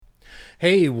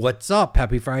Hey, what's up?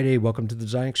 Happy Friday. Welcome to the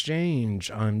Design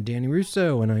Exchange. I'm Danny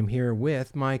Russo, and I'm here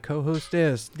with my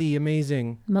co-hostess, the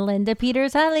amazing Melinda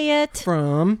Elliott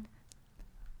from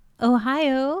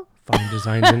Ohio. Fine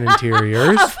Designs and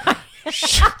Interiors.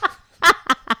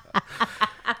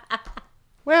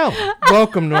 Well,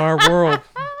 welcome to our world.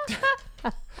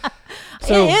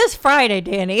 So, it is Friday,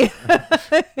 Danny.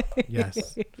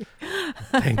 Yes.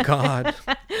 Thank God.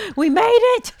 We made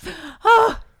it.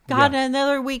 Oh, got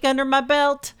another week under my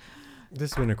belt.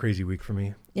 This has been a crazy week for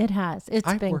me. It has.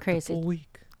 It's been crazy. A full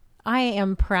week. I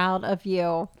am proud of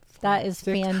you. That is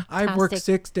fantastic. I've worked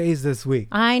 6 days this week.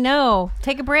 I know.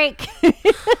 Take a break.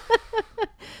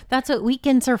 That's what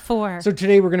weekends are for. So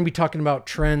today we're going to be talking about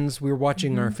trends. We were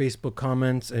watching our Facebook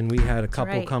comments, and we had a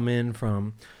couple come in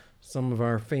from some of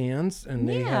our fans, and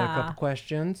they had a couple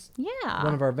questions. Yeah.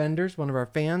 One of our vendors, one of our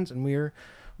fans, and we're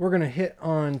going to hit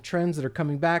on trends that are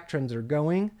coming back, trends that are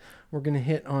going. We're going to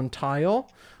hit on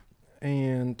tile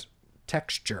and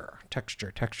texture.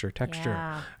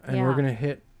 Yeah. And we're going to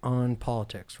hit on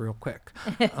politics real quick.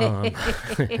 That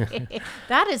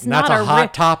is not a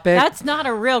hot topic. That's not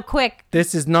a real quick.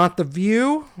 This is not The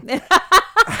View.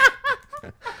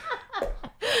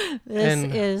 This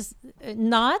is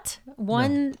not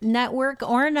one network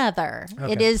or another.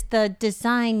 Okay. It is the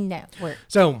Design Network.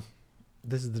 So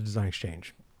this is the Design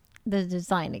Exchange. The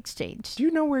Design Exchange. Do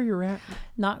you know where you're at?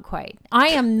 Not quite. I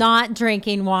am not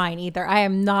drinking wine either.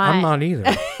 I'm not either.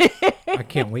 I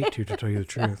can't wait to tell you the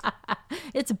truth.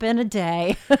 It's been a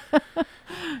day.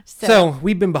 So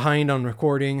we've been behind on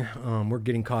recording. We're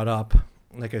getting caught up.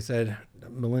 Like I said,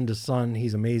 Melinda's son,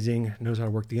 he's amazing, knows how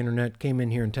to work the internet, came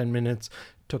in here in 10 minutes,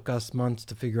 took us months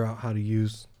to figure out how to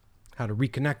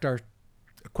reconnect our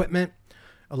equipment.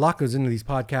 A lot goes into these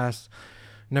podcasts.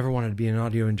 Never wanted to be an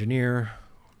audio engineer.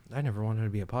 I never wanted to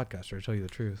be a podcaster, to tell you the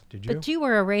truth. Did you? But you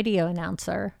were a radio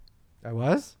announcer. I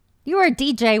was? You were a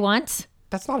DJ once.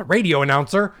 That's not a radio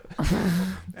announcer.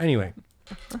 Anyway,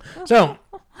 so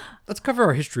let's cover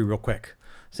our history real quick.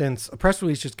 Since a press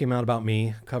release just came out about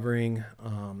me covering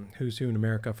Who's Who in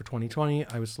America for 2020,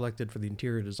 I was selected for the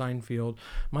interior design field.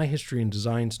 My history in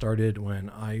design started when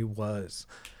I was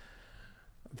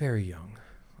very young.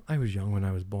 I was young when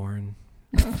I was born.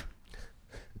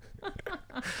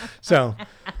 So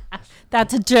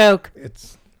that's a joke.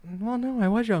 Well, no, I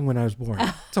was young when I was born,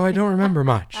 so I don't remember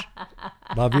much.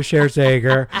 Love you, Cher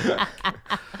Sager.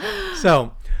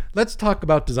 So let's talk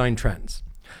about design trends.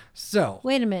 So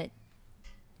wait a minute.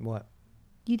 What?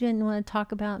 You didn't want to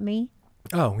talk about me?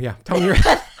 Oh, yeah. Tell me.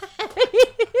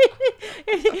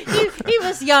 He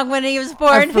was young when he was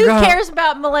born. Who cares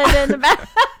about Melinda in the back?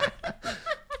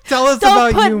 Tell us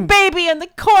about you. Don't put baby in the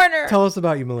corner. Tell us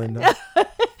about you, Melinda.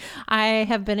 I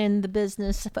have been in the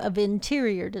business of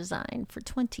interior design for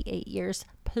 28 years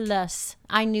plus.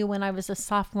 I knew when I was a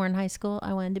sophomore in high school,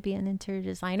 I wanted to be an interior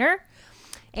designer,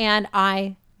 and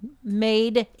I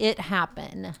made it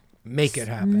happen. Made it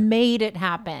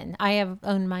happen. I have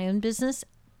owned my own business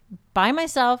by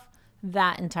myself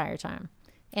that entire time.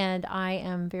 And I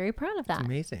am very proud of that. It's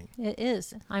amazing. It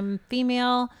is. I'm a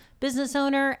female business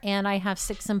owner, and I have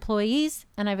 6 employees,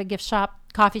 and I have a gift shop,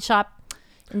 coffee shop,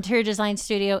 interior design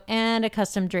studio, and a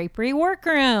custom drapery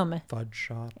workroom. Fudge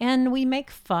shop. And we make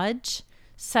fudge.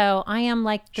 So I am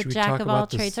like the jack of all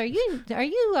trades. Are you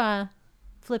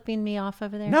flipping me off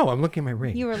over there? No, I'm looking at my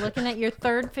ring. You were looking at your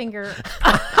third finger.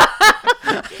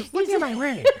 Looking at my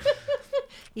ring.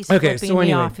 He's flipping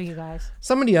me off, you guys.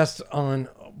 Somebody asked on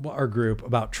our group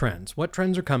about trends. What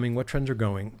trends are coming? What trends are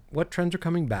going? What trends are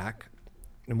coming back?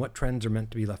 And what trends are meant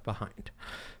to be left behind?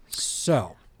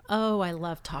 So. Oh, I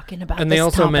love talking about this And they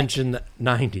also topic. mentioned the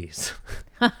 90s.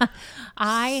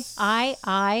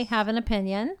 I have an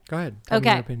opinion. Go ahead. Tell me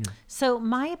your opinion. So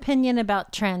my opinion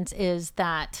about trends is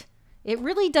that it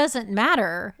really doesn't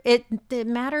matter. It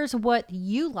matters what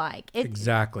you like.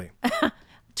 Exactly.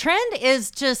 Trend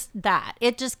is just that.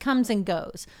 It just comes and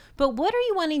goes. But what are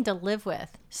you wanting to live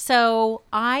with? So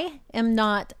I am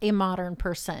not a modern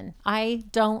person. I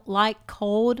don't like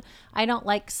cold. I don't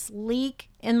like sleek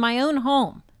in my own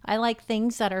home. I like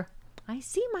things that are, I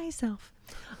see myself.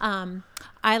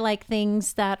 I like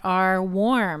things that are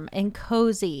warm and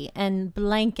cozy and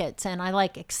blankets, and I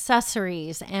like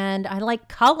accessories, and I like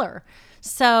color.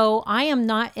 So I am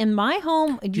not in my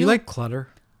home. Do you like clutter?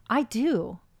 I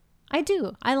do.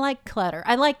 I like clutter.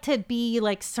 I like to be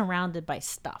like surrounded by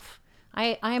stuff.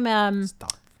 I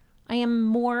am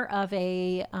more of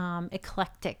a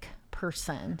eclectic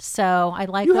person. So I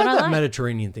like you what I like. You have that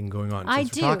Mediterranean thing going on. I Since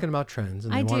do. We're talking about trends,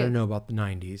 and they want to know about the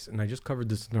 90s, and I just covered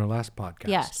this in our last podcast.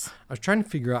 Yes. I was trying to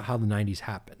figure out how the 90s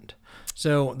happened.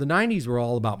 So the 90s were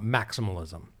all about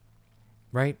maximalism.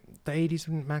 right? The 80s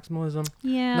went maximalism.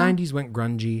 Yeah. 90s went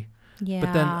grungy. Yeah.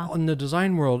 But then in the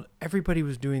design world, everybody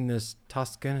was doing this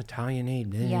Tuscan, Italian-y.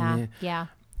 Yeah. Yeah.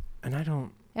 And I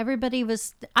don't... Everybody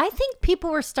was. I think people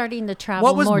were starting to travel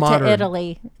What was more modern? to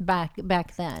Italy back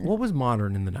then. What was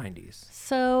modern in the 90s?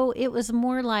 So it was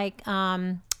more like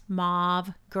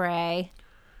mauve, gray.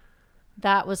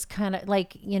 That was kind of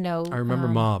like, I remember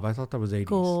mauve. I thought that was 80s.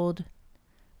 Gold.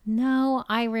 No,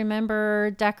 I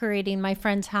remember decorating my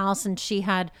friend's house, and she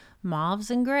had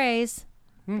mauves and grays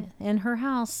in her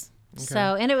house. Okay.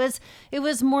 So, and it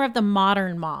was more of the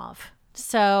modern mauve.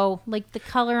 So, like the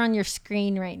color on your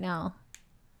screen right now.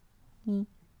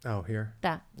 Oh, here?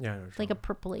 That. Yeah. I know like a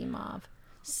purpley mauve.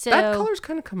 So that color's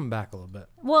kind of coming back a little bit.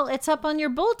 Well, it's up on your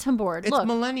bulletin board. It's Look.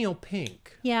 millennial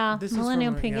pink. Yeah, this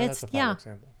millennial is from, pink. Yeah, It's that's a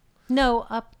example. No,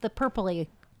 up the purpley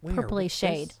Where?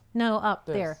 shade. This? No, up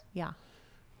This? there. Yeah.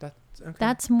 That's okay.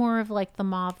 That's more of like the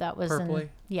mauve that was Purpley?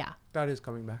 Yeah. That is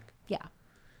coming back. Yeah.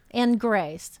 And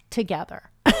grays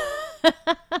together.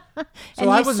 So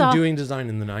I wasn't doing design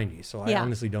in the 90s, so I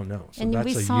honestly don't know. So and that's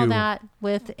we saw that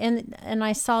with and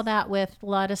I saw that with a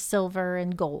lot of silver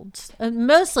and golds.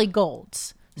 Mostly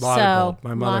golds. A lot of gold.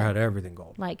 My mother had everything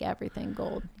gold. Like everything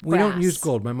gold. We don't use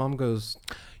gold. My mom goes,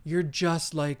 "You're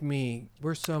just like me.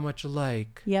 We're so much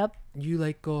alike. Yep. You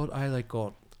like gold, I like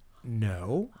gold."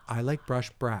 No, I like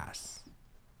brushed brass.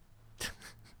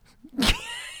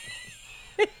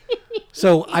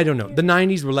 So I don't know. The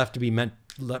 90s were left to be meant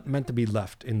to be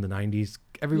left in the 90s.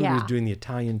 Everybody was doing the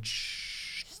Italian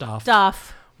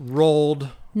stuff. Rolled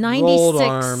 96,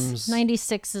 arms.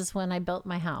 96 is when I built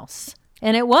my house.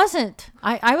 And it wasn't.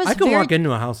 I could walk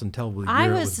into a house and tell the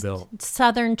year it was built.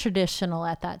 Southern traditional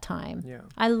at that time. Yeah.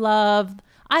 I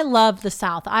love the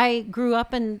South. I grew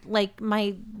up in like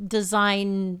my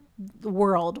design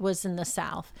world was in the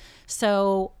South.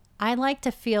 So I like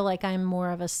to feel like I'm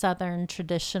more of a Southern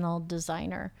traditional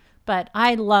designer. But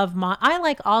I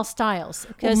like all styles.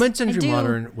 Well, mid-century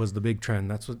modern was the big trend.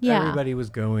 That's what everybody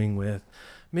was going with.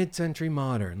 Mid-century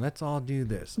modern. Let's all do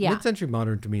this. Yeah. Mid-century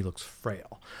modern to me looks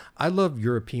frail. I love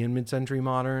European mid-century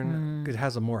modern. It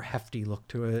has a more hefty look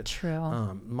to it. True.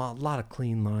 A lot of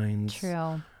clean lines. True.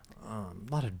 A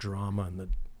lot of drama in the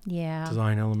Yeah.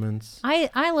 design elements.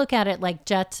 I look at it like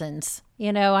Jetsons.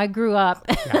 You know, I grew up.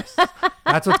 Yes.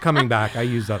 That's what's coming back. I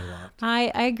use that a lot.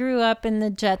 I grew up in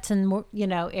the Jetson,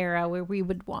 era where we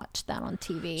would watch that on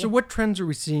TV. So what trends are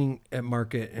we seeing at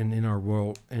market and in our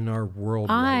world right now?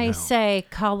 I say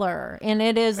color, and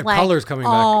it is like color's coming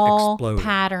all back exploding.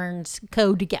 Patterns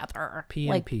go together.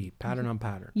 P&P, pattern on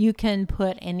pattern. You can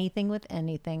put anything with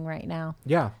anything right now.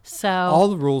 Yeah. So all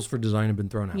the rules for design have been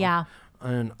thrown out. Yeah.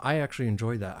 And I actually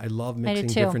enjoy that. I love mixing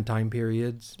too. different time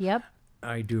periods. Yep.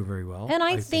 I do very well. And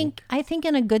I think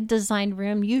in a good design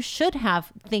room, you should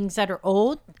have things that are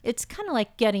old. It's kind of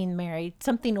like getting married.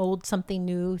 Something old, something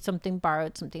new, something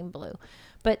borrowed, something blue.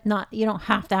 But you don't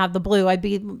have to have the blue. I'd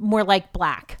be more like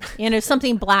black.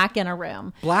 Something black in a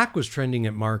room. Black was trending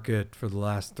at market for the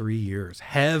last 3 years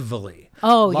heavily.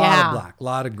 Oh, yeah. A lot of black, a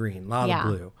lot of green, a lot of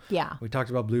blue. Yeah. We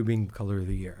talked about blue being the color of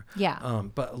the year. Yeah.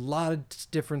 But a lot of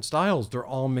different styles, they're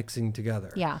all mixing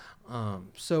together. Yeah.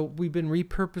 So we've been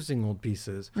repurposing old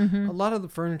pieces. Mm-hmm. A lot of the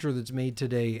furniture that's made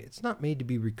today, it's not made to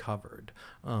be recovered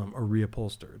or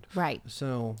reupholstered. Right.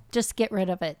 So just get rid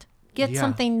of it. Get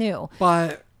something new.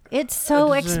 But it's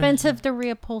so expensive to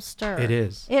reupholster. It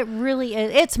is. It really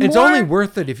is. It's only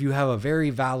worth it if you have a very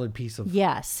valid piece of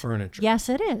furniture. Yes,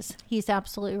 it is. He's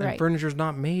absolutely right. And furniture's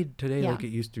not made today like it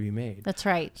used to be made. That's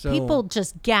right. So, people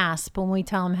just gasp when we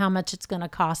tell them how much it's going to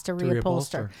cost to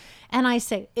reupholster. And I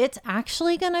say, it's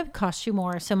actually going to cost you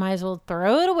more. So might as well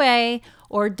throw it away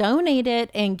or donate it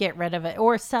and get rid of it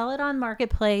or sell it on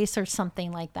Marketplace or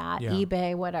something like that. Yeah.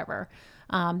 eBay, whatever.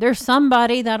 There's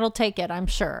somebody that'll take it, I'm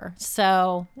sure.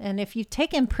 So, and if you've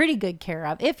taken pretty good care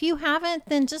of, if you haven't,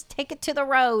 then just take it to the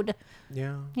road.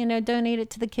 Yeah. Donate it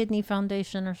to the Kidney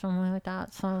Foundation or something like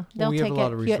that. So they'll take a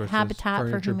lot of resources. Habitat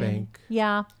Furniture for Humanity. Bank.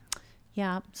 Yeah.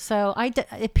 Yeah. So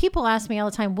people ask me all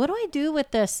the time, what do I do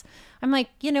with this? I'm like,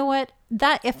 you know what?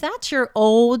 If that's your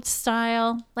old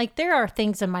style, like there are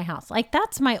things in my house, like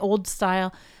that's my old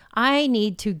style. I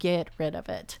need to get rid of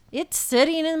it. It's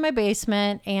sitting in my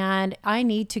basement and I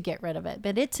need to get rid of it,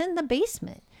 but it's in the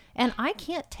basement and I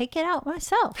can't take it out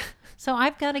myself. So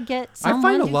I've got to get someone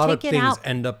to take it out. I find a lot of things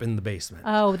end up in the basement.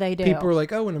 Oh, they do. People are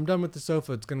like, when I'm done with the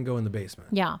sofa, it's going to go in the basement.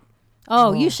 Yeah.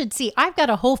 Oh, you should see. I've got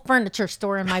a whole furniture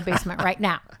store in my basement right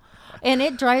now. And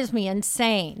it drives me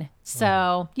insane.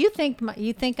 So you think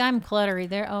I'm cluttery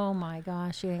there? Oh my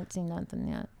gosh, you ain't seen nothing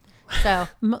yet. So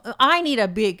I need a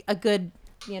good,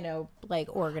 like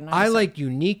organizer. I like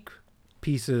unique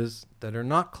pieces that are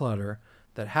not clutter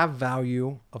that have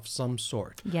value of some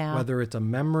sort. Yeah. Whether it's a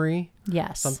memory,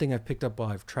 Yes. something I've picked up while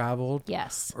I've traveled,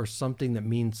 Yes. or something that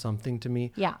means something to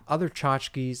me. Yeah. Other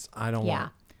tchotchkes, I don't Yeah.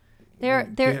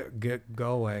 want.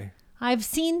 Go away. I've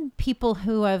seen people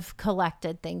who have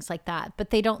collected things like that, but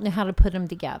they don't know how to put them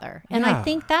together. And I Yeah.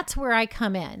 think that's where I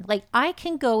come in. Like, I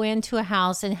can go into a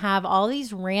house and have all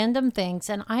these random things,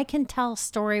 and I can tell a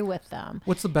story with them.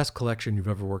 What's the best collection you've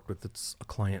ever worked with that a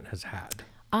client has had?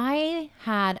 I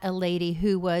had a lady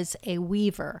who was a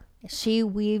weaver. She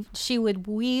would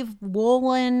weave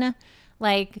woolen,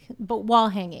 but wall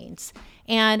hangings.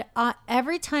 And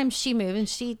every time she moved, and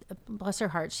she, bless her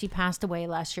heart, she passed away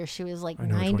last year. She was like I know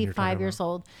which one you're 95 talking years about.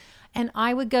 old. And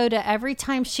I would go to every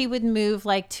time she would move,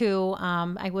 I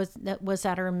was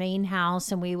at her main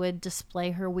house, and we would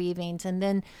display her weavings. And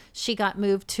then she got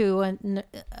moved to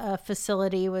a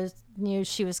facility.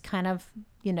 She was kind of,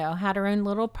 had her own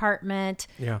little apartment.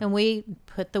 Yeah. And we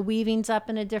put the weavings up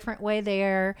in a different way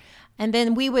there. And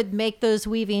then we would make those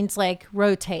weavings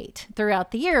rotate throughout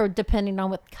the year, depending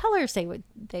on what colors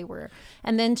they were.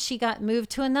 And then she got moved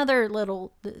to another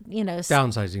little,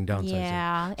 Downsizing.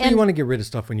 Yeah. So you want to get rid of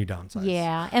stuff when you downsize.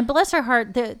 Yeah. And bless her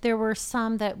heart, there were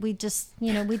some that we just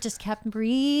kept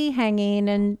re-hanging,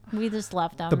 and we just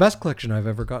left them. The best collection I've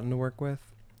ever gotten to work with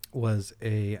was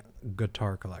a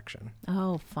guitar collection.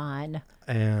 Oh, fun.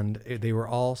 And they were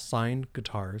all signed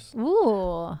guitars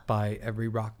Ooh. by every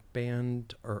rock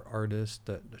band or artist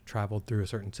that traveled through a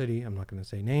certain city. I'm not going to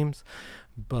say names,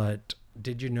 but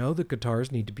did you know that guitars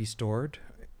need to be stored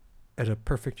at a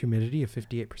perfect humidity of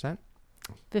 58%?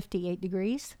 58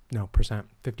 degrees? No,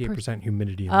 58%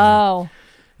 humidity. In the room. Oh.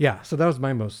 Yeah, so that was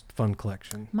my most fun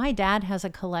collection. My dad has a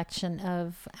collection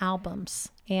of albums,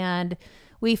 and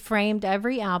we framed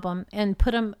every album and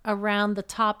put them around the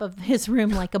top of his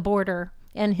room like a border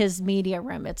in his media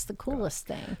room. It's the coolest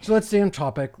thing. So let's stay on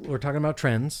topic. We're talking about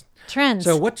trends. Trends.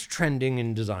 So what's trending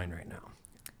in design right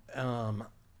now?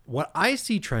 What I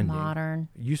see trending. Modern.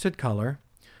 You said color.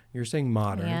 You're saying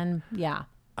modern. And yeah.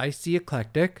 I see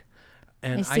eclectic.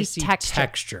 And I see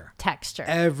texture. Texture.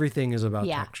 Everything is about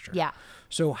Yeah. texture. Yeah.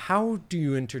 So how do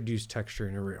you introduce texture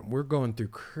in a room? We're going through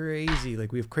crazy,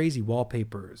 we have crazy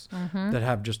wallpapers that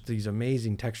have just these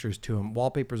amazing textures to them.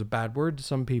 Wallpaper is a bad word to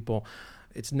some people.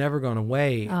 It's never gone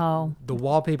away. Oh. The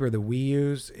wallpaper that we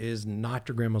use is not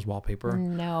your grandma's wallpaper.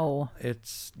 No.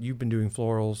 You've been doing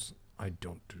florals. I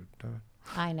don't do that.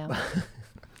 I know.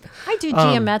 I do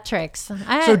geometrics. So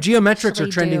geometrics are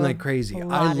actually trending do like crazy. a I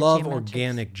lot of love geometrics.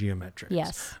 organic geometrics.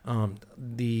 Yes.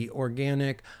 The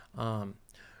organic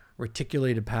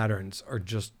reticulated patterns are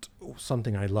just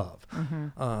something I love.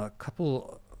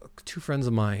 Two friends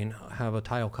of mine have a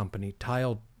tile company.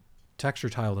 Texture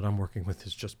tile that I'm working with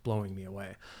is just blowing me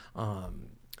away.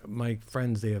 My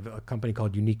friends, they have a company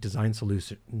called Unique Design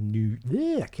Solutions.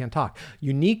 I can't talk.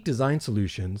 Unique Design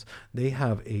Solutions. They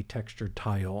have a textured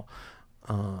tile.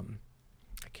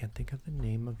 I can't think of the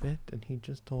name of it, and he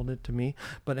just told it to me.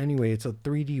 But anyway, it's a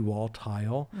 3D wall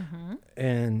tile,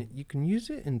 and you can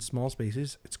use it in small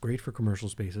spaces. It's great for commercial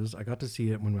spaces. I got to see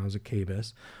it when I was at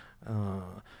KBIS.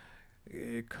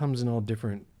 It comes in all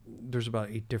different. There's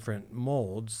about 8 different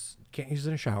molds. Can't use it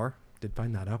in a shower. Did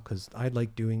find that out because I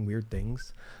like doing weird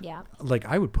things. Yeah.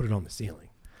 I would put it on the ceiling.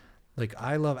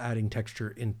 I love adding texture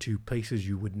into places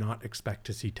you would not expect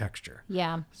to see texture.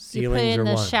 Yeah. Ceilings you put it in are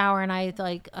the one. shower, and I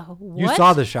what? You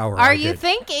saw the shower Are I you did.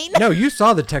 thinking? No, you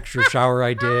saw the texture shower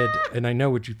I did, and I know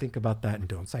what you think about that, and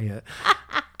don't say it.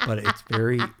 But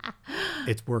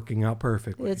it's working out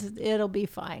perfectly. It'll be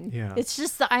fine. Yeah. It's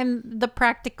just the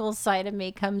practical side of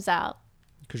me comes out.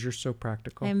 Because you're so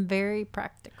practical. I'm very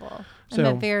practical. I'm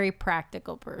So- a very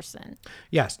practical person.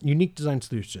 Yes, Unique Design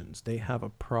Solutions. They have a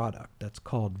product that's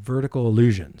called Vertical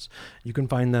Illusions. You can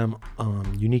find them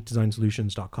on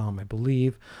uniquedesignsolutions.com, I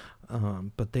believe.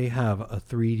 But they have a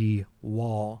 3D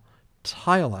wall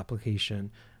tile application,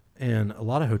 and a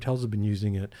lot of hotels have been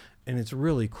using it, and it's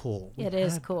really cool. It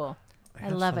is cool. I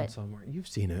have love some it. somewhere. You've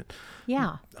seen it.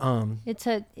 Yeah. It's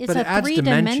a but it adds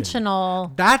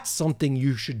three-dimensional. That's something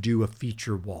you should do a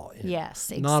feature wall in. Yes,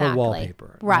 exactly. Not a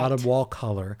wallpaper. Right. Not a wall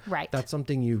color. Right. That's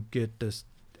something you get this.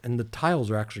 And the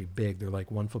tiles are actually big. They're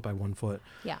 1 foot by 1 foot.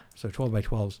 Yeah. So 12 by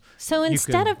 12s. So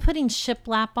instead of putting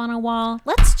shiplap on a wall,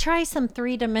 let's try some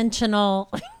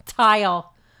three-dimensional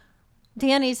tile.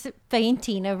 Danny's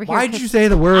fainting over here. Why'd you say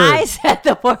the word? I said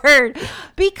the word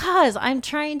because I'm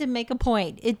trying to make a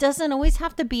point. It doesn't always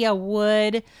have to be a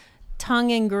wood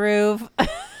tongue and groove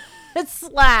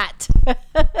slat.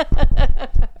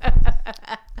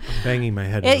 Banging my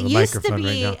head It into the used to microphone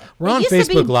right be- now. We're it on used to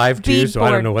be Facebook Live too, so I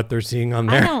beadboard. don't know what they're seeing on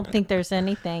I there. don't think there's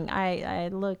anything. I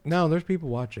looked. No, there's people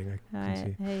watching. I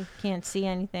can see. I can't see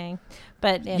anything.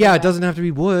 But Yeah, anyway. it doesn't have to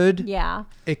be wood. Yeah.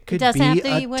 It could doesn't be have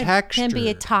to a be wood. texture. It can be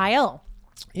a tile.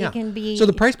 Yeah. It can be So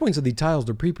the price points of these tiles,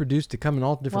 they're pre-produced to come in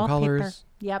all different wallpaper. colors.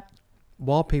 Yep.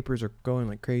 Wallpapers are going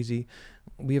like crazy.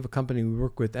 We have a company we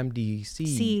work with,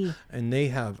 MDC, and they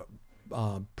have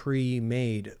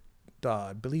pre-made,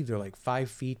 I believe they're like 5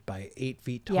 feet by 8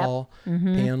 feet tall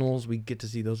panels. We get to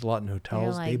see those a lot in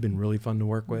hotels. Like they've been really fun to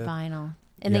work with. Vinyl.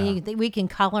 And then we can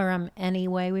color them any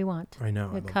way we want. I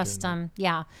know. A custom.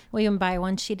 Yeah. We can buy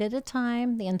one sheet at a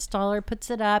time. The installer puts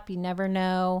it up. You never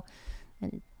know.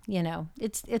 And, you know,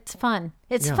 it's fun.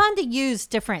 It's fun to use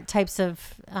different types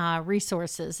of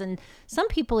resources. And some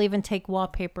people even take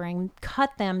wallpaper and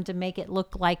cut them to make it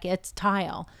look like it's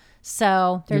tile.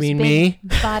 So there's you mean big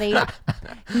me? body.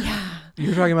 Yeah.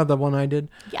 You're talking about the one I did?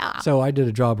 Yeah. So I did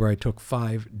a job where I took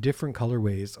 5 different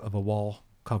colorways of a wall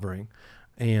covering,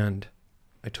 and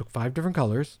I took 5 different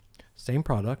colors, same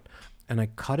product, and I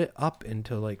cut it up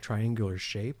into like triangular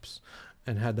shapes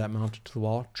and had that mounted to the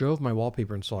wall. Drove my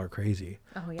wallpaper installer crazy.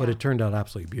 Oh, yeah. But it turned out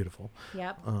absolutely beautiful.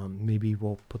 Yep. Maybe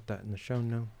we'll put that in the show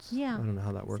notes. Yeah. I don't know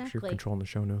how that works. Exactly. You're controlling the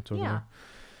show notes over Yeah. there.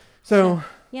 So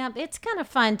yeah, it's kind of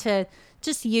fun to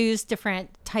just use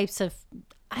different types of,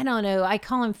 I don't know, I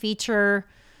call them feature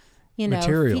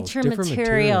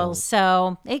materials.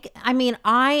 So,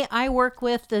 I work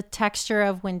with the texture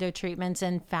of window treatments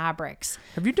and fabrics.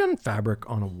 have you done fabric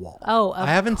on a wall? Oh, of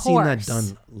I haven't seen that course.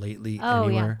 done lately Oh,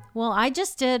 anywhere. yeah. Well, I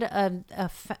just did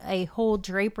a whole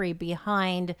drapery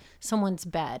behind someone's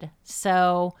bed.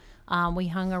 So we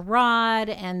hung a rod,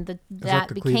 and that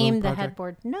the became Cleveland the project?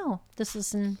 headboard. No, this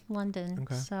is in London.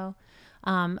 Okay. So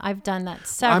I've done that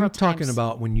several times. I'm talking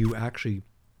about when you actually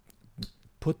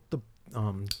put the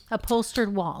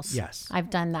upholstered walls. Yes. I've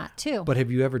done that too. But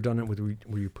have you ever done it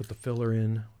where you put the filler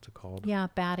in? What's it called? Yeah,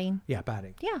 batting. Yeah,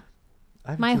 batting. Yeah.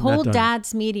 I haven't My seen that whole done.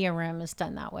 dad's media room is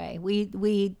done that way.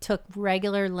 We took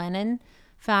regular linen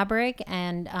fabric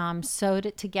and sewed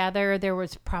it together. There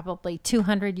was probably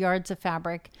 200 yards of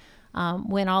fabric.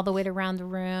 Went all the way around the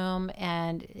room,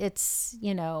 and it's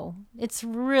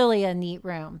really a neat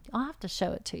room. I'll have to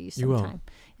show it to you You will. sometime.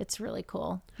 It's really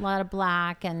cool. A lot of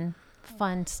black and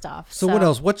fun stuff. So what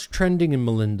else? What's trending in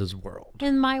Melinda's world?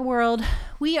 In my world,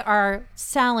 we are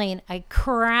selling a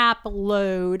crap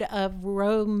load of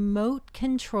remote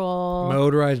control,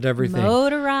 Motorized everything.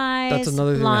 motorized That's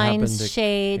another thing that happened blinds, to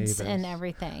shades, Avis. and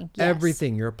everything. Yes.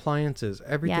 Everything, your appliances,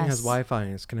 everything has Yes. Wi-Fi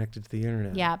and is connected to the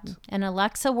internet. Yeah, and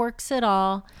Alexa works it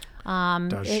all.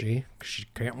 Does she? 'Cause she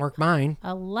can't work mine.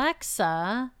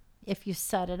 Alexa, if you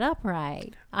set it up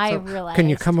right, I So, realized. Can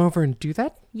you come over and do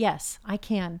that? Yes, I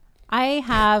can. I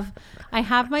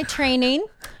have my training.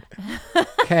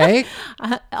 Okay.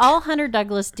 All Hunter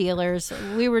Douglas dealers,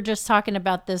 we were just talking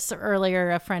about this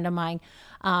earlier, a friend of mine,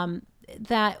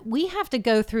 that we have to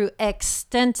go through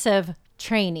extensive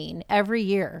training every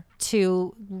year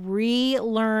to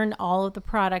relearn all of the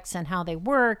products and how they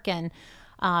work. And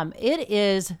it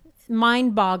is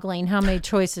mind-boggling how many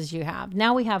choices you have.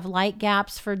 Now we have light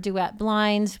gaps for duet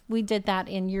blinds. We did that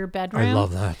in your bedroom. I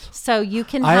love that. So you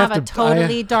can I have have a to-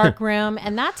 totally dark room,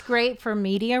 and that's great for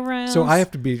media rooms. So I have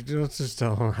to be, let's just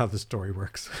tell them how the story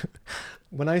works.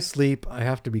 When I sleep, I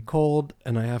have to be cold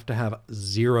and I have to have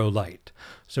 0 light.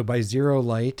 So by 0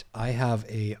 light, I have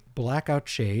a blackout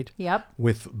shade Yep.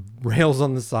 with rails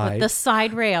on the side, The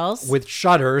side rails. with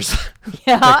shutters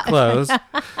Yeah. that close,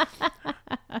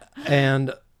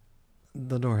 and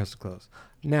the door has to close.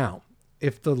 Now,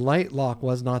 if the light lock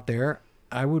was not there,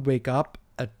 I would wake up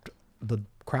at the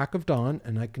crack of dawn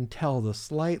and I can tell the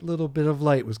slight little bit of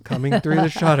light was coming through the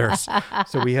shutters.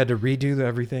 So we had to redo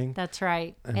everything. That's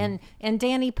right. And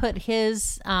Danny put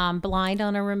his blind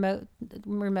on a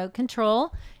remote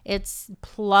control. It's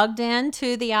plugged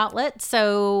into the outlet,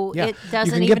 so Yeah. it You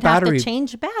doesn't can even get have to battery-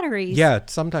 change batteries. Yeah,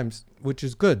 sometimes, which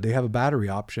is good. They have a battery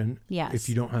option Yes. if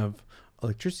you don't have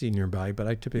electricity nearby, but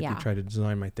I typically Yeah. try to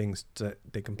design my things so that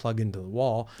they can plug into the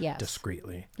wall Yes.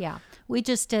 discreetly. Yeah. We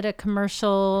just did a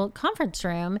commercial conference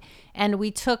room, and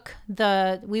we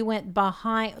went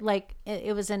behind, like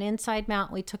it was an inside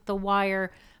mount. We took the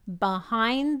wire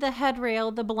behind the headrail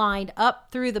of the blind up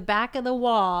through the back of the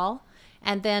wall,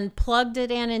 and then plugged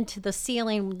it into the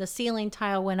ceiling. The ceiling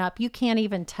tile went up. You can't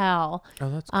even tell.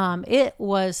 Oh, that's It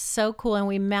was so cool. And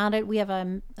we have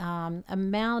a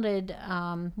mounted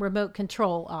remote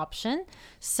control option.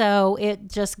 So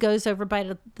it just goes over by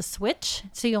the switch.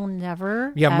 So you'll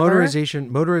never, Yeah, ever-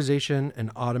 motorization and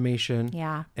automation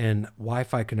Yeah. and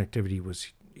Wi-Fi connectivity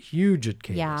was huge at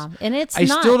Cadence. Yeah, and it's I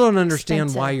not still don't understand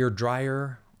expensive. why your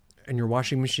dryer and your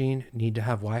washing machine need to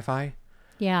have Wi-Fi.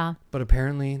 Yeah, But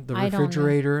apparently the I don't know.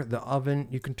 refrigerator, the oven,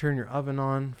 you can turn your oven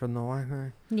on from the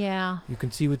Wi-Fi. yeah. You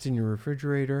can see what's in your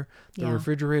refrigerator. The Yeah.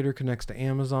 refrigerator connects to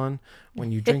Amazon.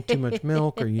 When you drink too much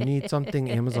milk or you need something,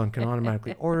 Amazon can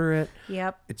automatically order it.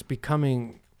 Yep. It's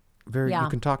becoming very, Yeah. you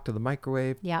can talk to the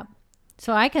microwave. Yep.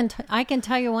 So I can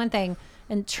tell you one thing.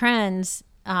 In trends,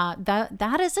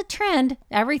 that is a trend.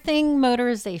 Everything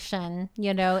motorization.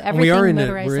 You know, And everything we are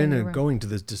motorized. going to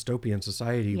this dystopian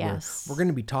society Yes. where we're going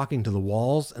to be talking to the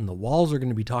walls, and the walls are going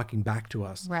to be talking back to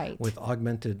us. Right. With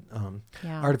augmented,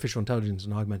 Yeah. artificial intelligence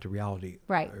and augmented reality.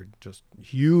 Right. Are just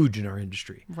huge in our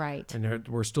industry. Right. And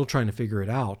we're still trying to figure it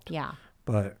out. Yeah.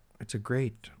 But it's a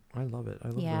great. I love it. I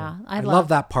love Yeah, I I love love-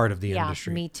 that part of the Yeah.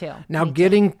 industry. Me too. Now Me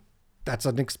too. that's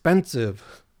an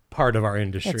expensive part of our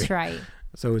industry. That's right.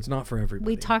 So it's not for everybody.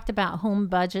 We talked about home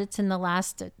budgets in the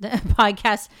last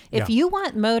podcast. If Yeah. you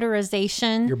want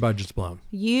motorization, Your budget's blown.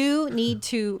 you need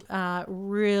to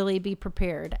really be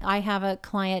prepared. I have a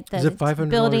client Is that's it $500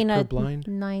 building per a blind?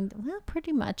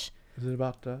 pretty much. Is it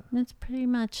about That's pretty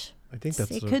much. I think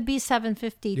that's It could be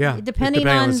 $750. Yeah, depending depending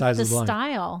on on the size the of the blind.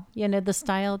 style. You know, the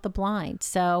style of the blind.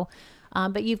 So,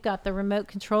 but you've got the remote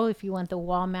control if you want the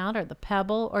wall mount or the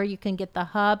pebble, or you can get the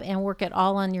hub and work it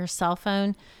all on your cell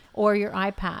phone or your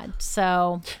iPad.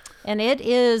 So, and it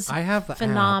is I have the app.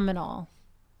 phenomenal.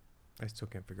 I still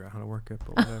can't figure out how to work it,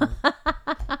 but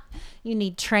whatever. You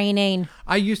need training.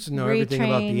 I used to know everything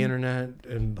about Retrain. the internet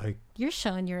and like. You're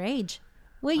showing your age.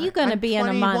 Well, you're going to I'm be in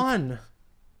a month. 21.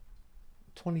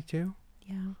 22?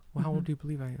 Yeah. Well, how old do you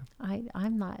believe I am?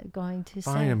 I'm not going to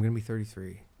Fine, say. I'm going to be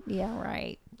 33. Yeah,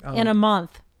 right. In a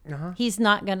month. Uh-huh. He's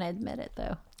not going to admit it,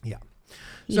 though. Yeah.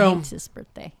 He So- hates his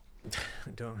birthday.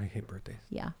 I hate birthdays.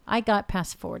 Yeah. I got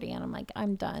past 40 and I'm like,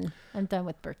 I'm done. I'm done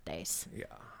with birthdays. Yeah.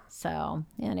 So,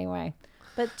 anyway.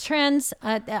 But trends,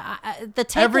 the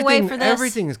takeaway for this.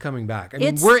 Everything is coming back. I mean,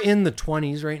 It's- we're in the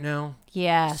 20s right now.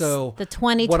 Yes. So the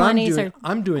 2020s what I'm doing, are.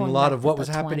 I'm doing a going lot back of to what the was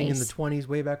happening in the 20s. 20s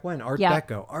way back when. Art Yeah.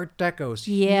 Deco. Art Deco is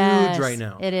Yes, huge right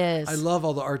now. it is. I love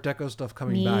all the Art Deco stuff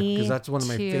coming back Me because that's one of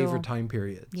my too. favorite time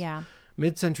periods. Yeah.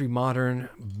 Mid-century modern,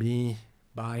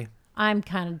 bye. I'm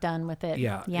kind of done with it.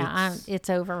 Yeah, Yeah. It's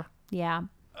over. Yeah.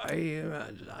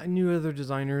 I knew other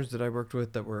designers that I worked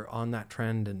with that were on that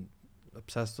trend and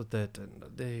obsessed with it, and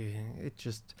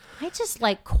I just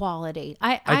like quality. do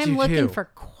I'm looking too. for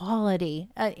quality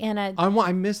in a.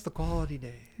 I miss the quality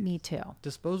days. Me too.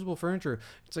 Disposable furniture.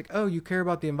 It's like, oh, you care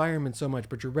about the environment so much,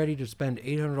 but you're ready to spend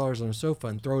 $800 on a sofa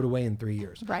and throw it away in 3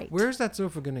 years. Right. Where's that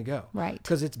sofa going to go? Right.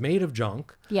 Because it's made of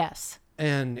junk Yes.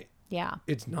 and Yeah.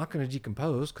 it's not going to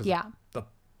decompose. Because Yeah.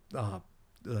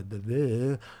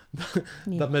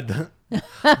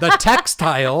 the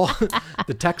textile,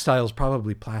 the textile is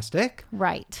probably plastic.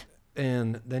 Right.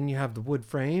 And then you have the wood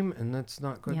frame, and that's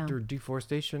not good Yeah. through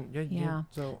deforestation. Yeah.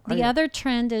 So The other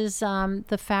trend is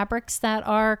the fabrics that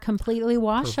are completely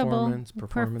washable.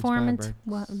 Performance fabrics.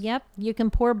 Well, yep. You can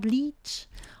pour bleach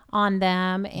on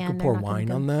them, and you can they're pour not gonna wine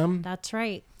go- on them. That's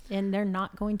right. And they're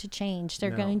not going to change. They're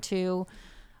No. going to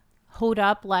hold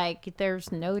up like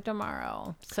there's no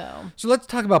tomorrow. So So let's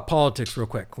talk about politics real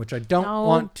quick, which I don't Oh,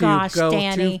 want to gosh, go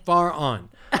Danny. too far on.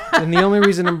 And the only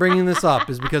reason I'm bringing this up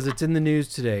is because it's in the news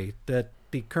today that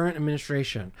the current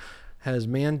administration has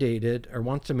mandated or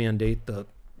wants to mandate the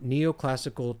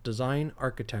neoclassical design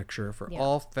architecture for Yeah.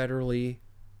 all federal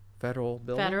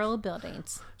buildings. federal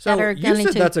buildings So that are you going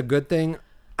said to. that's a good thing.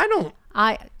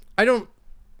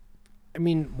 I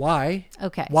mean, why?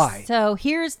 Okay. Why? So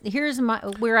here's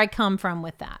where I come from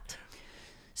with that.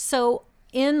 So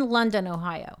in London,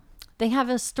 Ohio, they have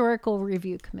a historical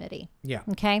review committee. Yeah.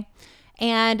 Okay.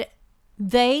 And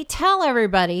they tell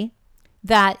everybody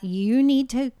that you need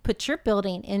to put your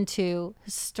building into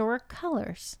historic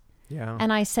colors. Yeah.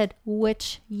 And I said,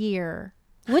 which year?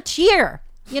 Which year?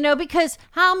 You know, because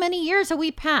how many years have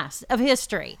we passed of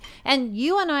history? And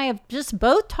you and I have just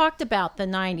both talked about the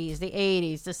 90s, the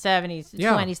 80s, the 70s, the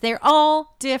Yeah. 20s. They're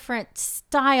all different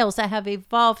styles that have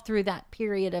evolved through that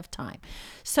period of time.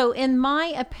 So in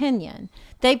my opinion,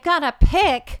 they've got to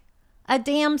pick a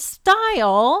damn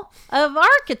style of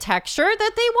architecture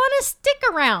that they want to stick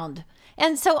around.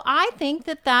 And so I think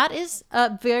that that is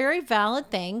a very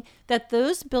valid thing, that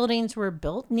those buildings were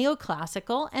built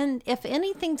neoclassical. And if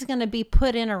anything's going to be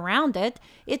put in around it,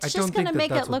 it's I just don't going think to make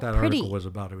that's it look what that pretty. article was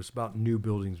about. It was about new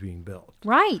buildings being built.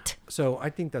 Right. So I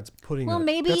think that's putting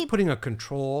maybe- putting a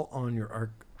control on your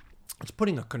art. It's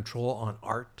putting a control on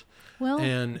art. Well,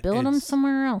 And build them it's-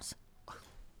 somewhere else.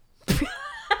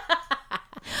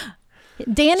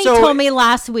 Danny told me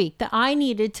last week that I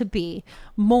needed to be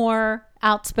more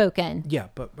outspoken. Yeah,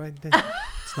 but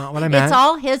it's not what I meant. It's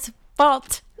all his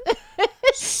fault.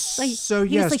 So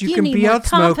yes, you can be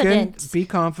outspoken, be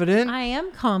confident. I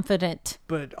am confident,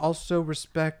 but also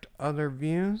respect other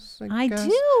views. I guess.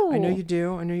 do.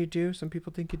 I know you do. Some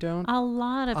people think you don't. A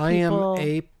lot of people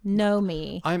know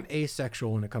me. I'm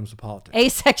asexual when it comes to politics.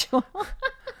 Asexual.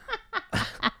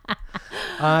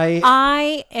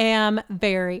 I am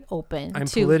very open to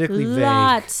politically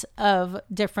lots of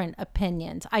different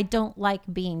opinions. I don't like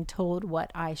being told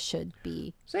what I should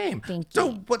be thinking.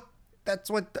 So that's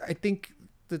what I think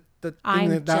the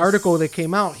article that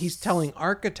came out, he's telling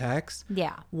architects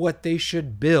what they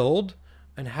should build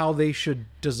and how they should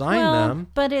design them.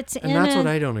 But that's what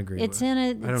I don't agree with. It's in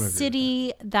a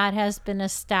city that has been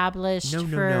established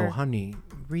No, honey.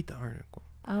 Read the article.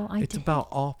 Oh, It's about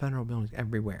all federal buildings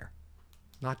everywhere.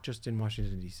 Not just in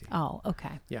Washington, D.C. Oh,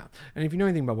 okay. Yeah. And if you know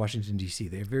anything about Washington, D.C.,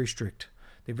 they have very strict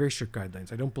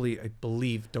guidelines. I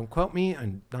believe, don't quote me.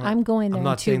 I'm going there I'm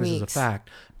not in 2 saying weeks. this is a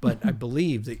fact, but I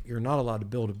believe that you're not allowed to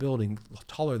build a building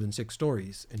taller than 6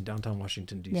 stories in downtown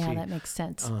Washington, D.C. Yeah, that makes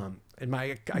sense.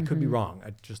 I could be wrong.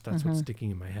 That's what's sticking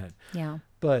in my head. Yeah.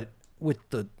 But with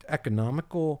the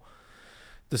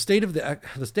state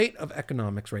of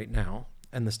economics right now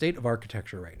and the state of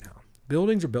architecture right now,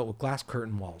 buildings are built with glass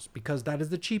curtain walls because that is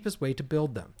the cheapest way to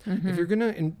build them. If you're going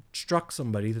to instruct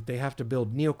somebody that they have to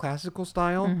build neoclassical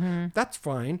style, that's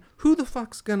fine. Who the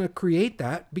fuck's going to create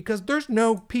that? Because there's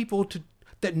no people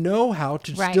that know how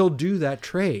to still do that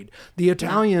trade. The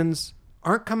Italians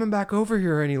aren't coming back over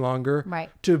here any longer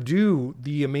to do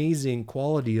the amazing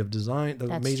quality of design,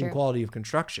 quality of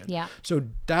construction. Yeah. So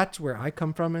that's where I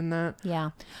come from in that.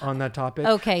 Yeah. On that topic.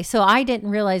 Okay, so I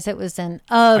didn't realize it was in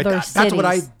other cities. That's what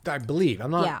I believe. I'm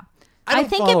not. Yeah. I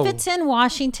think if it's in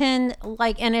Washington,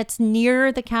 and it's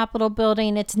near the Capitol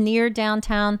building, it's near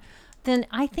downtown, then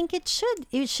I think it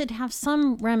should have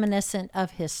some reminiscent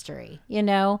of history,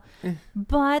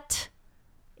 But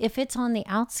if it's on the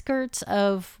outskirts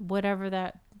of whatever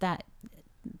that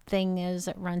thing is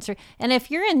that runs through, and if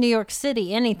you're in New York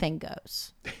City, anything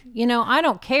goes. I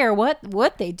don't care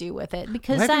what they do with it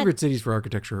because my favorite cities for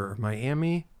architecture are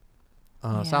Miami,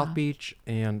 South Beach,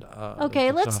 and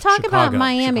let's talk about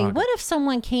Miami. What if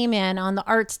someone came in on the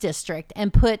Arts District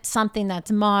and put something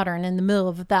that's modern in the middle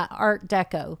of that Art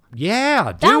Deco?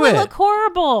 Yeah, that would look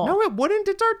horrible. No, it wouldn't.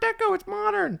 It's Art Deco. It's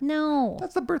modern. No,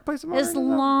 that's the birthplace of modern. As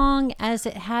long as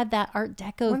it had that Art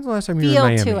Deco When's the last time you were in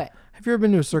Miami? To it. Have you ever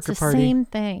been to a circuit party? The same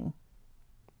thing.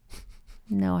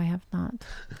 No, I have not.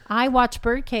 I watch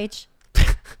Birdcage.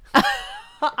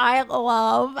 I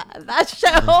love that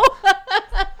show.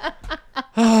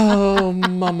 Oh,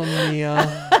 Mamma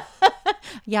Mia.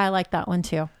 Yeah, I like that one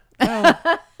too.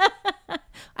 Oh.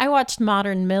 I watched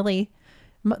Modern Millie.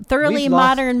 Thoroughly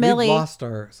Modern Millie. We've lost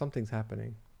something's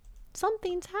happening.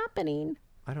 Something's happening.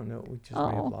 I don't know. We just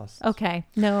may have lost. Okay.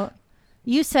 No.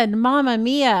 You said Mamma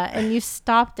Mia and you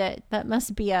stopped it. That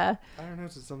must be I don't know.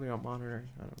 Is it something about monitoring?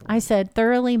 I don't know. I said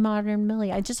Thoroughly Modern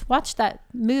Millie. I just watched that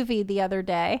movie the other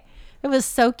day. It was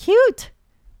so cute.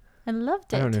 I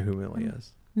loved it. I don't know who Millie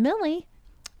is. Millie?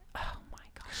 Oh my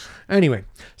gosh. Anyway,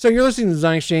 so you're listening to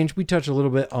Design Exchange. We touch a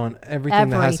little bit on everything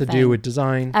that has to do with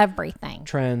design. Everything.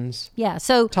 Trends. Yeah.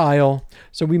 So tile.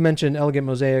 So we mentioned Elegant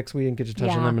Mosaics. We didn't get to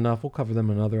touch on them enough. We'll cover them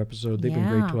in another episode. They've been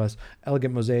great to us.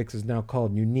 Elegant Mosaics is now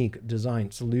called Unique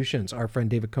Design Solutions. Our friend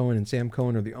David Cohen and Sam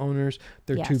Cohen are the owners.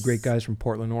 They're two great guys from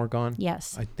Portland, Oregon.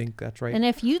 Yes. I think that's right. And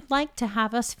if you'd like to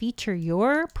have us feature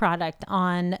your product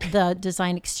on the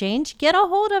Design Exchange, get a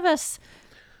hold of us.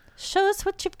 Show us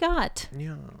what you've got.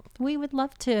 Yeah. We would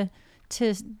love to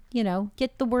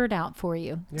get the word out for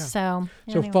you. Yeah. So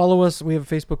follow us. We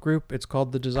have a Facebook group. It's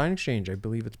called the Design Exchange. I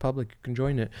believe it's public. You can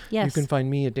join it. Yes. You can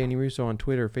find me at Danny Russo on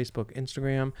Twitter, Facebook,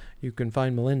 Instagram. You can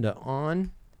find Melinda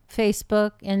on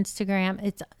Facebook, Instagram.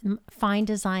 It's Fine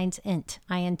Designs Int.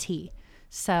 I-N-T.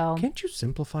 So can't you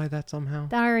simplify that somehow?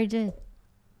 I already did.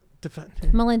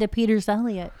 Melinda Peters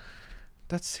Elliott.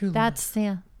 That's who. That's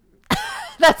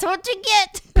That's what you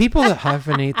get. People that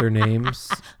hyphenate their names.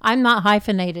 I'm not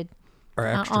hyphenated. Are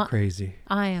extra crazy.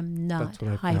 I am not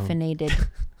hyphenated.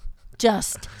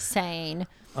 Just saying.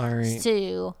 All right.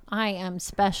 Sue, I am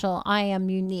special. I am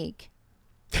unique.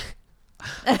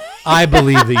 I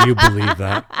believe that you believe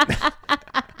that.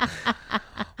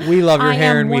 We love your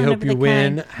hair and we hope you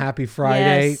win. Happy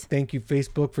Friday. Yes. Thank you,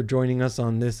 Facebook, for joining us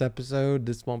on this episode.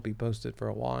 This won't be posted for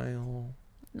a while.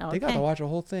 Okay. They got to watch a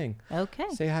whole thing. Okay.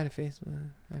 Say hi to Facebook.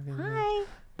 Hi.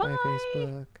 Bye.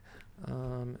 Facebook.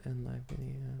 And live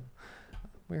video.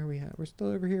 Where are we at? We're still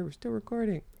over here. We're still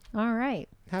recording. All right.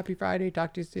 Happy Friday.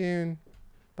 Talk to you soon.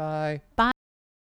 Bye. Bye. Bye.